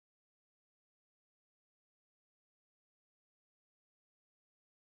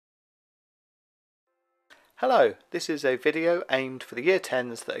Hello, this is a video aimed for the Year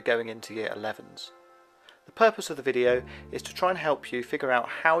 10s that are going into Year 11s. The purpose of the video is to try and help you figure out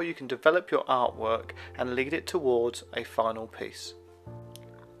how you can develop your artwork and lead it towards a final piece.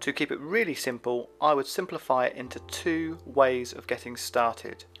 To keep it really simple, I would simplify it into two ways of getting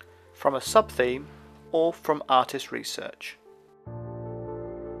started, from a sub-theme or from artist research.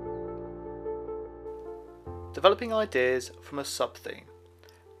 Developing ideas from a sub-theme.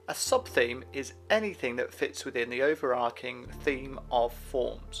 A sub-theme is anything that fits within the overarching theme of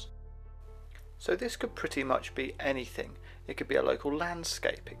forms. So this could pretty much be anything. It could be a local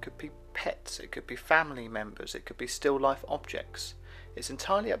landscape, it could be pets, it could be family members, it could be still life objects. It's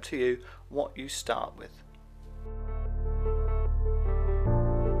entirely up to you what you start with.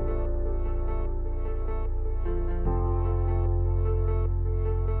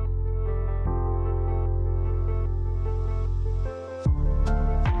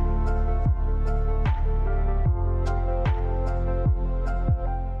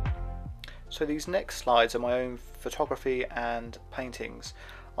 So these next slides are my own photography and paintings.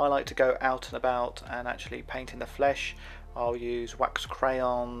 I like to go out and about and actually paint in the flesh. I'll use wax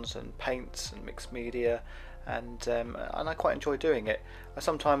crayons and paints and mixed media, and I quite enjoy doing it. I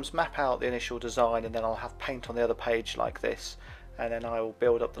sometimes map out the initial design and then I'll have paint on the other page like this, and then I will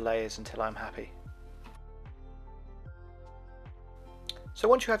build up the layers until I'm happy. So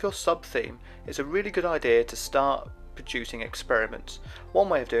once you have your sub-theme, it's a really good idea to start producing experiments. One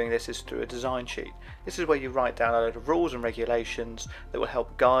way of doing this is through a design sheet. This is where you write down a load of rules and regulations that will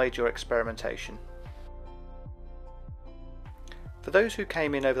help guide your experimentation. For those who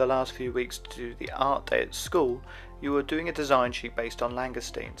came in over the last few weeks to do the art day at school, you were doing a design sheet based on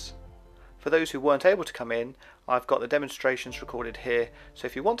langoustines. For those who weren't able to come in, I've got the demonstrations recorded here, so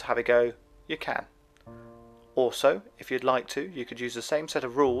if you want to have a go, you can. Also, if you'd like to, you could use the same set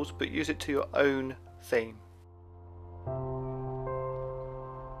of rules but use it to your own theme.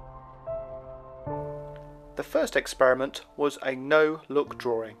 The first experiment was a no-look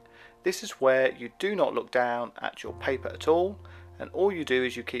drawing. This is where you do not look down at your paper at all, and all you do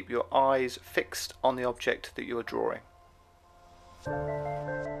is you keep your eyes fixed on the object that you are drawing.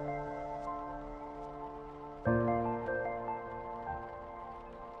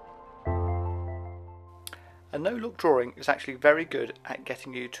 A no-look drawing is actually very good at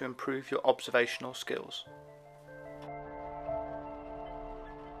getting you to improve your observational skills.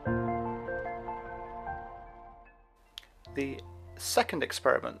 The second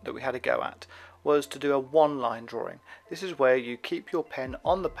experiment that we had a go at was to do a one-line drawing. This is where you keep your pen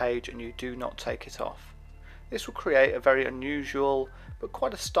on the page and you do not take it off. This will create a very unusual but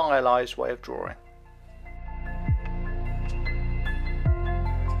quite a stylized way of drawing.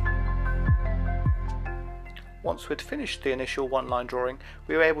 Once we'd finished the initial one-line drawing,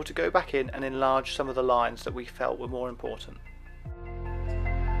 we were able to go back in and enlarge some of the lines that we felt were more important.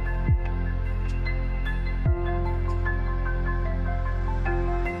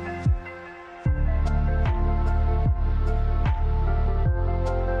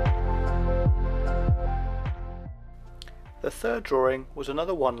 The third drawing was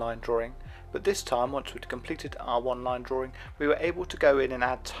another one-line drawing, but this time, once we'd completed our one-line drawing, we were able to go in and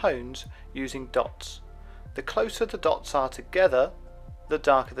add tones using dots. The closer the dots are together, the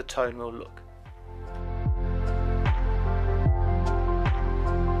darker the tone will look.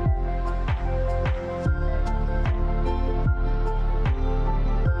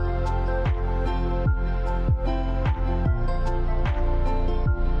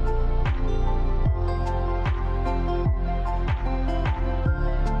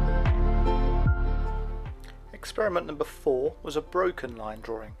 Experiment number 4 was a broken line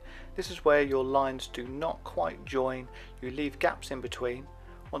drawing. This is where your lines do not quite join, you leave gaps in between.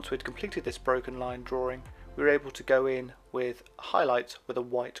 Once we'd completed this broken line drawing, we were able to go in with highlights with a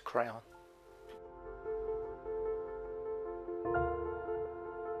white crayon.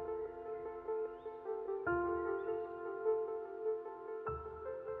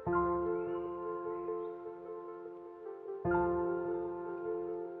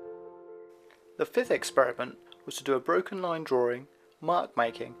 The fifth experiment was to do a broken line drawing, mark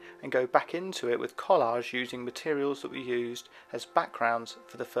making, and go back into it with collage using materials that we used as backgrounds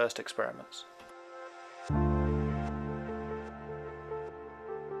for the first experiments.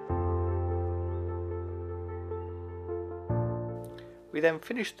 We then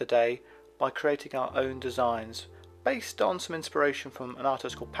finished the day by creating our own designs based on some inspiration from an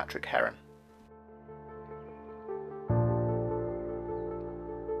artist called Patrick Heron.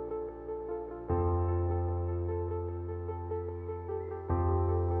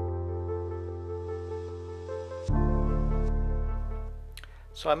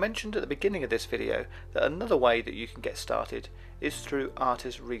 So I mentioned at the beginning of this video that another way that you can get started is through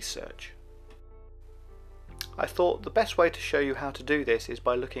artist research. I thought the best way to show you how to do this is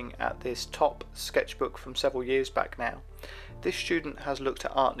by looking at this top sketchbook from several years back now. This student has looked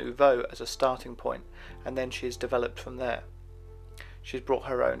at Art Nouveau as a starting point, and then she's developed from there. She's brought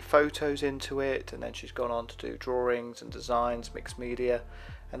her own photos into it, and then she's gone on to do drawings and designs, mixed media,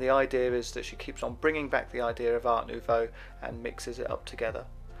 and the idea is that she keeps on bringing back the idea of Art Nouveau and mixes it up together.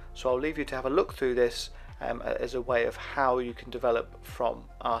 So I'll leave you to have a look through this as a way of how you can develop from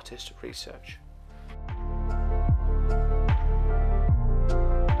artist research.